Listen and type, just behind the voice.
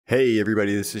Hey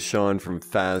everybody, this is Sean from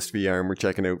Fast VR and we're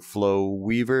checking out Flow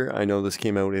Weaver. I know this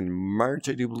came out in March,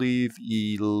 I do believe,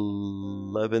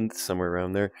 11th, somewhere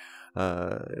around there.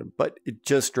 But it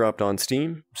just dropped on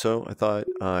Steam, so I thought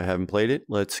I haven't played it.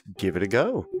 Let's give it a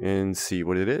go and see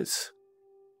what it is.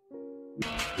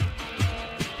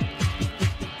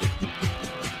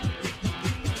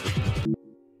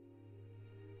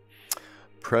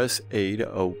 Press A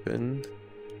to open.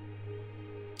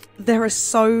 There are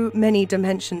so many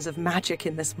dimensions of magic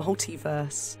in this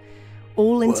multiverse,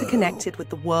 all interconnected with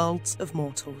the worlds of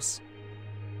mortals.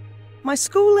 My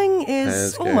schooling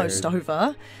is almost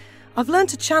over. I've learned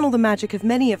to channel the magic of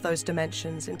many of those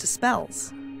dimensions into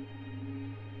spells.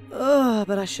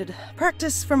 But I should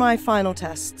practice for my final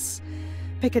tests.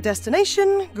 Pick a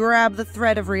destination, grab the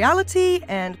thread of reality,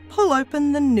 and pull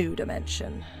open the new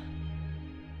dimension.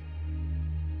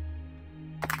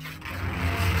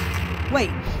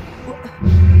 Wait.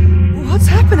 What's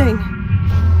happening?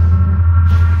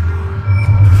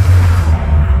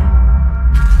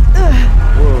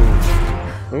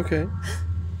 Whoa. Okay.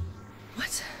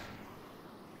 What?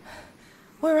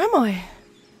 Where am I?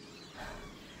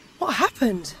 What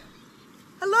happened?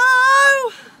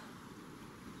 Hello?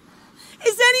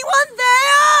 Is anyone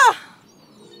there?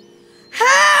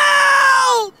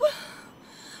 Help!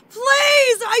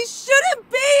 Please, I shouldn't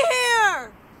be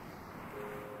here!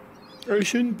 I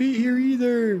shouldn't be here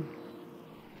either.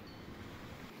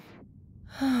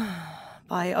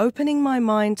 By opening my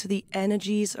mind to the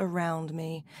energies around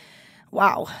me.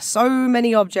 Wow, so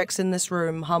many objects in this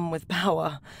room hum with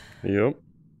power. Yep.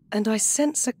 And I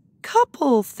sense a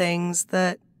couple things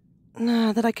that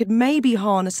I could maybe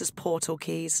harness as portal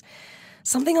keys.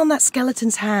 Something on that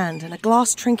skeleton's hand and a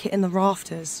glass trinket in the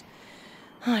rafters.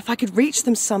 If I could reach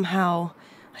them somehow,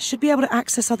 I should be able to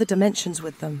access other dimensions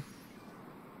with them.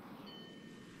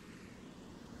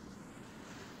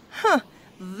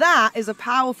 That is a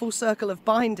powerful circle of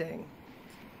binding.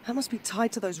 That must be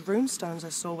tied to those runestones I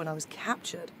saw when I was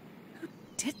captured. Who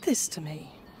did this to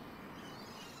me?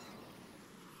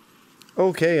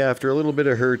 Okay, after a little bit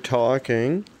of her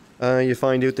talking, you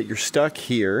find out that you're stuck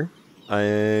here.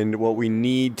 And what we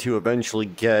need to eventually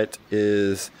get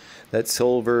is that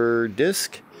silver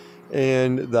disc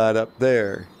and that up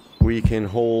there. We can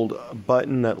hold a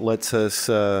button that lets us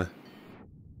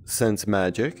sense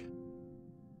magic.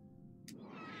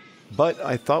 But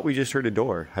I thought we just heard a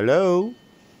door. Hello?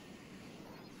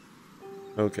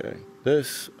 Okay.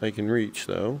 This I can reach,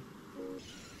 though.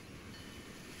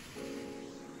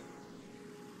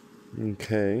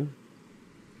 Okay.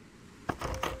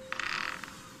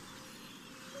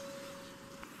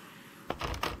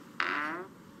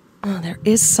 Oh, there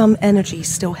is some energy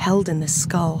still held in this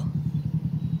skull.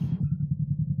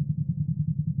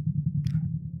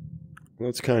 Well,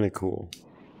 that's kind of cool.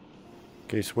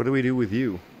 Okay, so what do we do with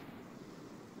you?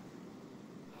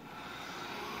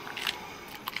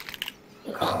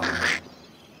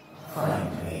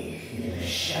 Find me in the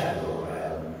Shadow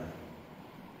Realm.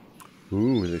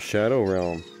 Ooh, the Shadow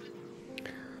Realm.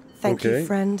 Thank you,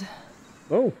 friend.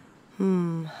 Oh.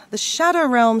 The Shadow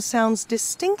Realm sounds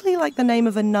distinctly like the name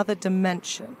of another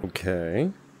dimension.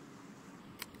 Okay.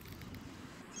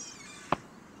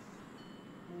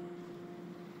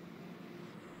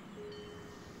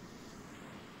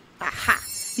 Aha!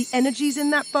 The energies in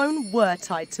that bone were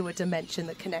tied to a dimension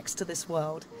that connects to this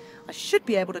world. I should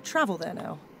be able to travel there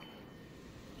now.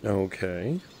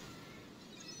 Okay.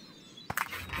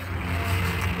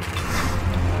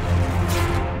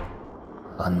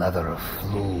 Another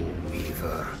Flow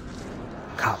Weaver.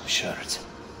 Captured,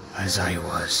 as I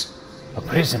was. A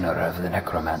prisoner of the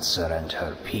Necromancer and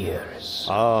her peers.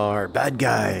 Ah, our bad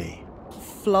guy.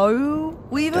 Flow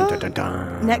Weaver? Dun, dun, dun,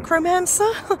 dun.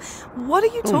 Necromancer? What are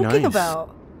you talking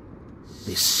about?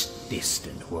 This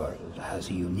distant world has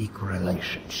a unique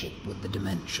relationship with the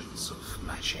dimensions of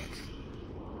magic.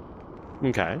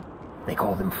 Okay. They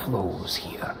call them flows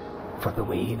here, for the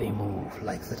way they move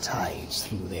like the tides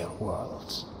through their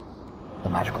worlds. The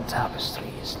magical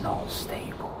tapestry is not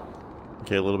stable.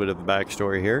 Okay, a little bit of the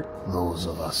backstory here. Those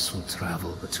of us who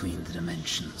travel between the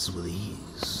dimensions with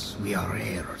ease, we are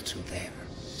heir to them.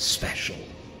 Special.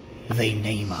 They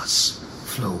name us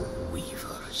Flow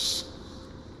Weavers.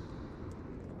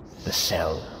 The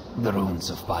cell, the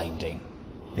runes of binding,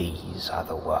 these are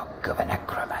the work of a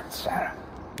necromancer.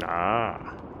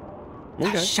 Ah.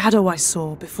 That shadow I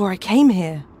saw before I came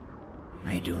here.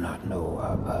 I do not know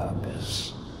her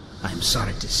purpose. I'm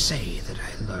sorry to say that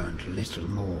I learned little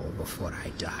more before I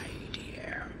died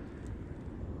here.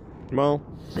 Well,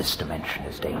 this dimension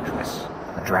is dangerous.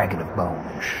 A dragon of bone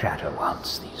and shadow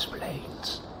haunts these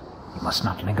planes. You must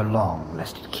not linger long,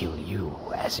 lest it kill you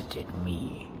as it did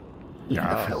me. Even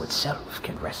the flow itself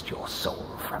can wrest your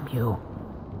soul from you.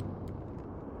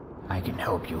 I can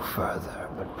help you further,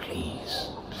 but please,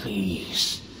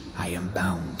 please, I am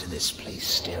bound to this place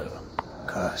still,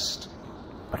 cursed.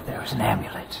 But there is an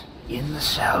amulet in the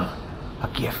cell, a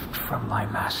gift from my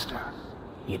master.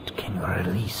 It can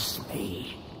release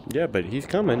me. Yeah, but he's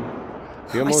coming.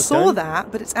 I saw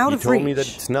that, but it's out of reach. You told me that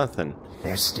it's nothing.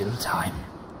 There's still time.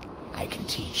 I can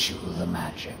teach you the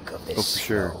magic of this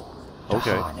sure. To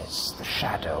Okay. harness the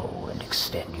shadow and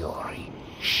extend your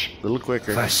reach. A little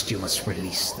quicker. First, you must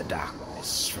release the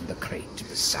darkness from the crate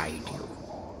beside you.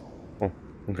 Oh,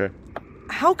 okay.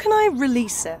 How can I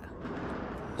release it?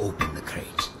 Open the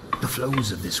crate. The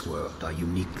flows of this world are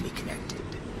uniquely connected,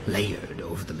 layered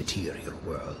over the material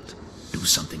world. Do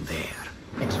something there,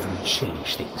 and it will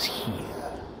change things here.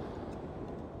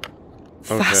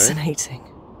 Okay. Fascinating.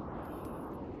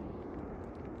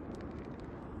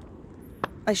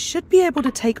 I should be able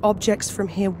to take objects from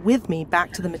here with me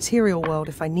back to the material world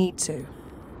if I need to.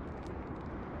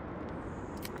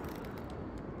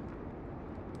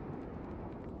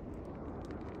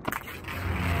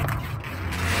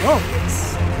 Whoa,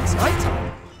 it's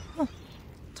nighttime. Huh.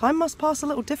 Time must pass a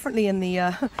little differently in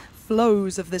the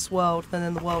flows of this world than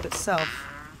in the world itself.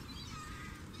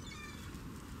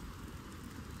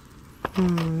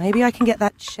 Maybe I can get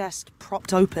that chest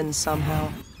propped open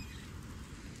somehow.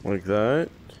 Like that.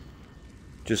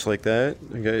 Just like that.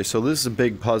 Okay, so this is a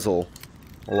big puzzle.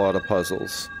 A lot of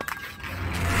puzzles.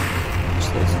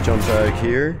 So let's jump back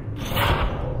here.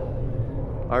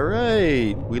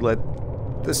 Alright, we let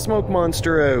the smoke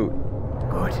monster out.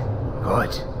 Good,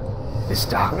 good. This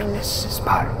darkness is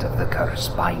part of the curse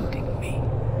binding me.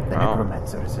 The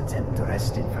necromancers attempt to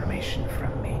wrest information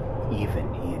from me, even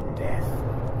in death.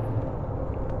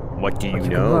 What do you But you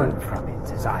know? can learn from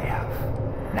it as I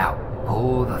have. Now,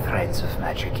 pull the threads of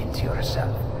magic into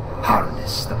yourself.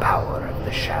 Harness the power of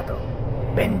the shadow.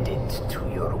 Bend it to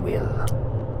your will.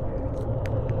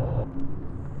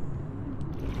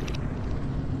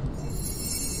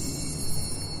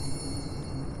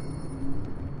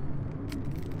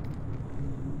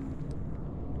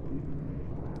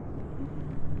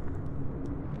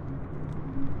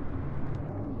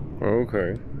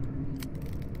 Okay.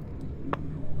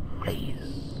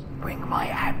 Please, bring my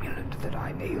amulet that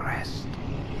I may rest.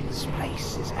 This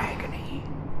place is agony.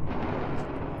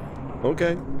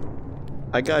 Okay.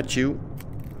 I got you.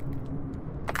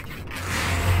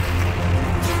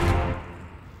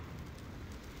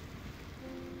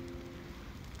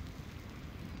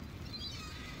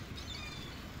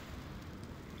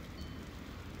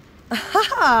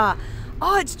 Haha!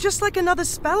 Oh, it's just like another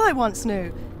spell I once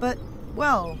knew, but,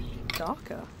 well,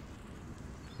 darker.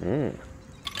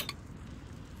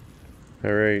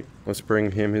 Alright, let's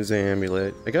bring him his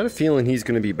amulet. I got a feeling he's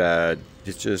gonna be bad.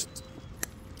 It's just...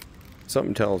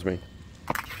 something tells me.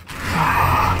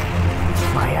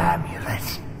 My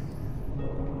amulet.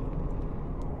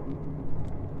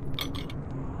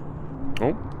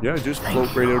 Oh, yeah, just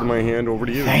float right out of my hand over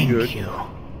to you. Thank Good. you.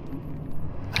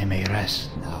 I may rest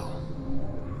now.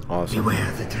 Awesome.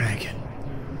 Beware the dragon.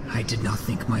 I did not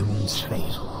think my wounds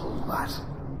fatal, but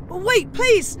Wait,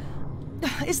 please!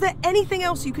 Is there anything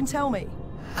else you can tell me?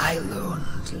 I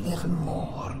learned a little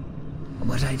more.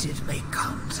 But I did make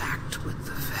contact with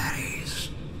the fairies.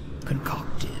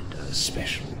 Concocted a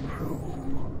special brew.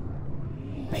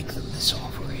 Make them this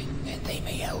offering, and they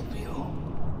may help you.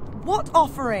 What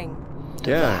offering?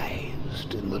 Yeah.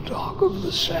 Devised in the dark of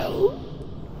the cell.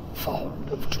 Fond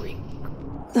of drink.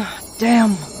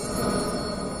 Damn.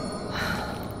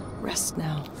 Rest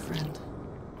now, friend.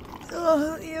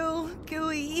 Oh, ew,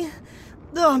 gooey.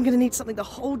 Oh, I'm gonna need something to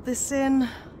hold this in.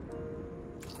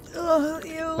 Oh,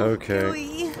 ew, Okay.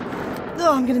 gooey.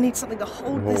 Oh, I'm gonna need something to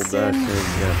hold Hold this that in.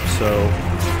 thing, yeah.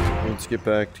 So, let's get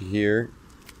back to here.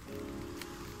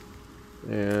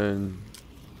 And...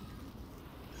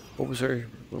 What was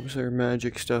our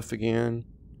magic stuff again?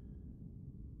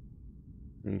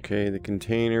 Okay, the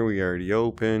container we already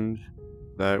opened.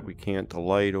 That we can't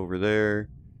delight over there.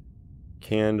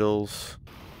 Candles.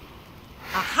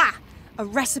 Aha! A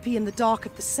recipe in the dark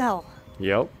of the cell.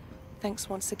 Yep. Thanks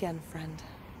once again, friend.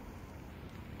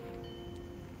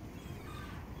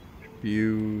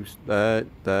 Use that,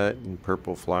 and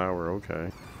purple flower.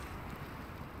 Okay.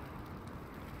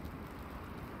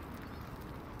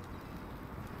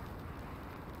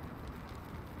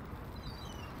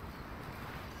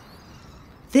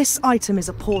 This item is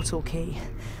a portal key.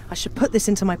 I should put this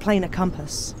into my planar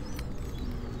compass.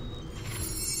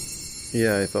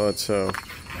 Yeah, I thought so.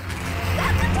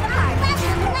 Welcome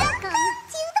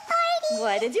to the party!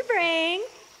 What did you bring?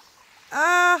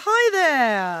 Hi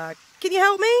there. Can you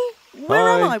help me? Where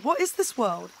am I? What is this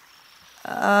world?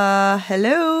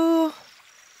 Hello?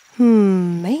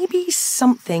 Maybe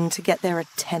something to get their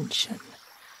attention.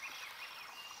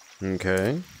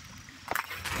 Okay.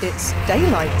 It's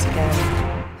daylight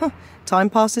again. Time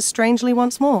passes strangely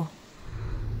once more.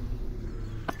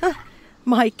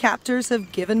 My captors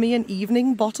have given me an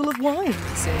evening bottle of wine,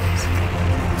 it seems.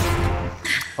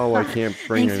 Oh, I can't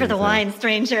bring Thanks for the wine,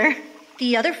 stranger.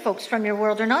 The other folks from your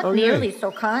world are not nearly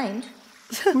so kind.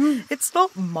 It's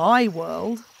not my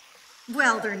world.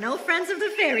 Well, they're no friends of the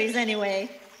fairies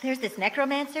anyway. There's this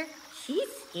necromancer. She's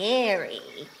scary.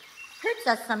 Hurts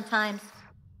us sometimes.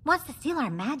 Wants to steal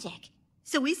our magic.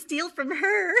 So we steal from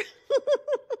her.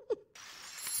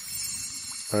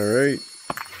 All right.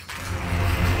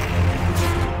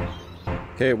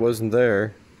 Okay, it wasn't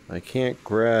there. I can't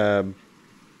grab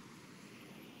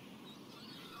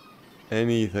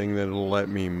anything that'll let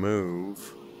me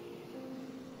move.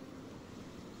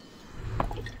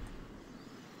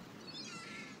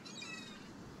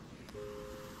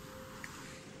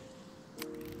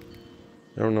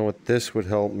 I don't know what this would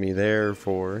help me there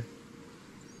for.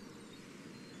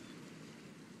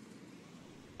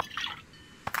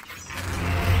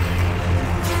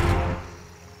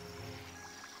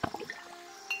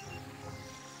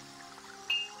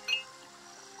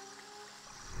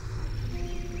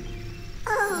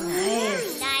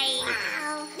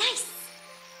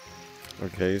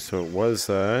 Okay, so it was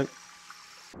that.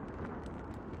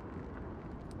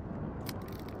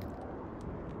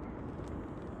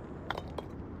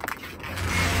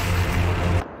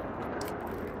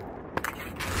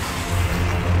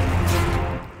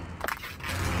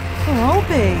 Oh, I'll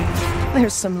be.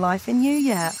 There's some life in you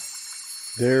yet.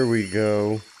 There we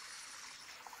go.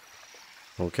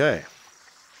 Okay.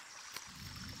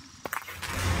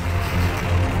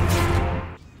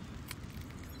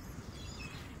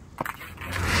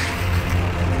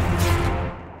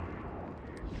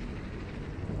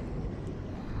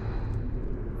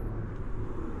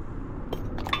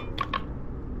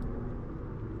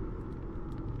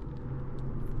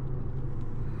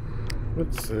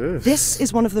 What's this? This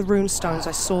is one of the rune stones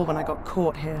I saw when I got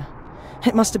caught here.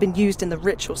 It must have been used in the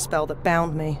ritual spell that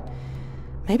bound me.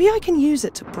 Maybe I can use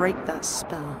it to break that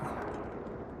spell.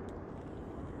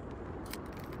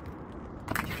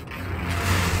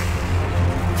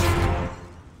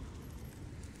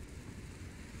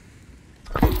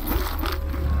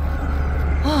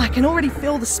 I can already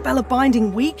feel the spell of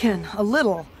binding weaken, a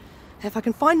little. If I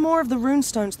can find more of the rune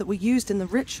stones that were used in the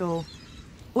ritual...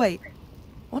 Wait,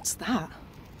 what's that?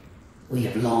 We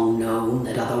have long known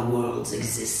that other worlds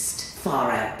exist,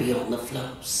 far out beyond the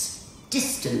flows.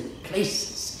 Distant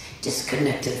places,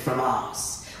 disconnected from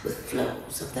ours, with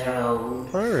flows of their own.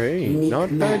 Alright,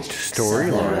 not bad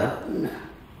storyline.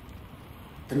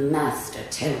 The Master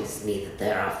tells me that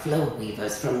there are flow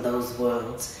weavers from those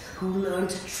worlds who learn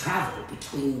to travel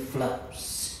between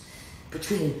flows,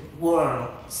 between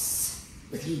worlds,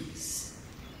 with ease.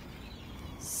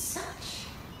 Such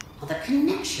are the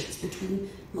connections between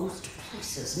most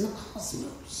places in the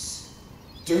cosmos.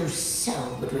 Do so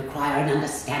would require an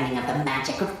understanding of the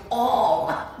magic of all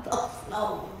the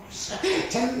flows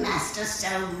to master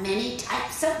so many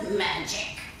types of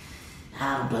magic.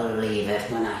 I'll believe it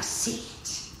when I see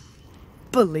it.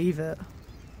 Believe it.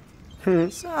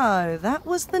 So, that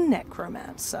was the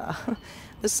necromancer.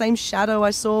 The same shadow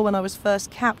I saw when I was first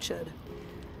captured.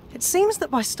 It seems that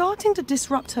by starting to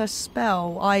disrupt her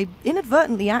spell, I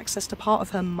inadvertently accessed a part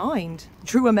of her mind,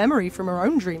 drew a memory from her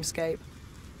own dreamscape.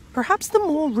 Perhaps the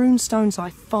more runestones I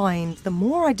find, the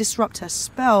more I disrupt her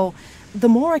spell, the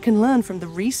more I can learn from the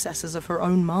recesses of her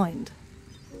own mind.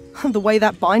 The way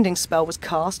that binding spell was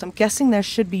cast, I'm guessing there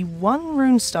should be one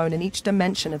runestone in each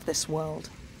dimension of this world.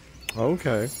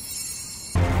 Okay.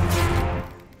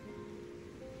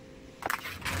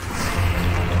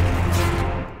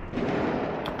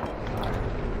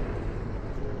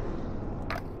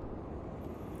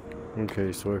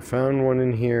 Okay, so I found one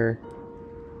in here.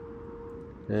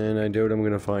 And I doubt I'm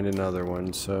gonna find another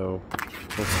one, so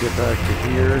let's get back to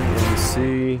here and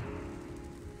see.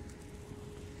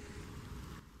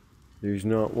 There's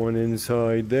not one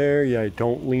inside there. Yeah,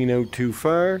 don't lean out too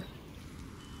far.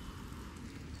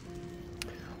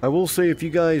 I will say, if you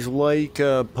guys like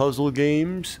puzzle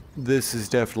games, this is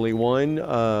definitely one.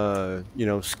 You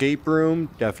know, escape room,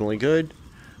 definitely good.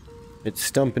 It's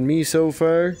stumping me so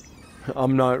far.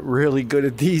 I'm not really good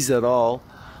at these at all.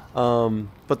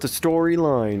 But the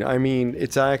storyline, I mean,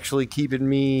 it's actually keeping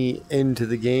me into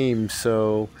the game.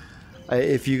 So,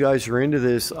 if you guys are into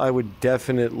this, I would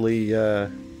definitely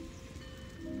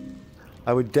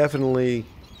I would definitely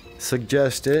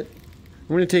suggest it. I'm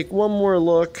going to take one more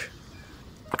look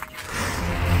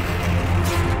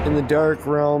in the dark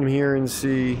realm here and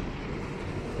see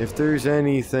if there's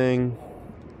anything.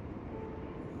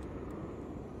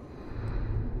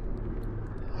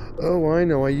 Oh, I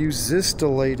know. I use this to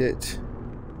light it.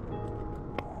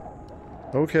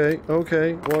 Okay,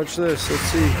 okay. Watch this. Let's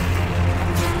see.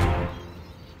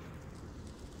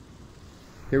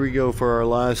 Here we go for our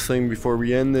last thing before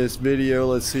we end this video.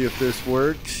 Let's see if this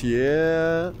works.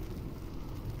 Yeah.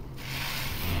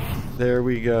 There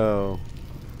we go.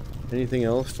 Anything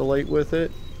else to light with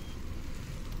it?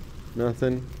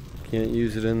 Nothing. Can't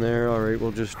use it in there. Alright,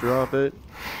 we'll just drop it.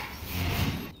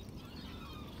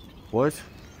 What?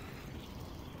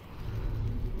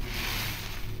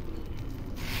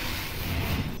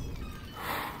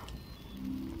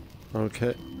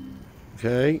 Okay.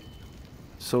 Okay.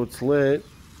 So it's lit.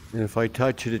 And if I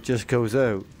touch it, it just goes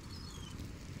out.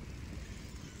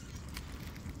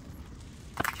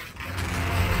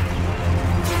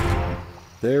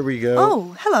 There we go.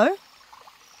 Oh, hello.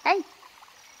 Hey,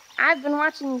 I've been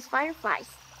watching these fireflies.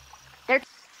 They're...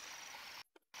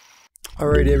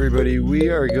 Alright everybody, we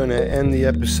are gonna end the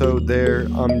episode there.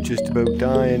 I'm just about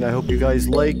dying. I hope you guys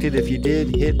liked it. If you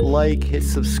did, hit like, hit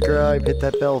subscribe, hit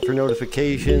that bell for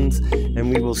notifications, and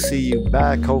we will see you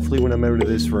back hopefully when I'm out of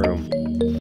this room.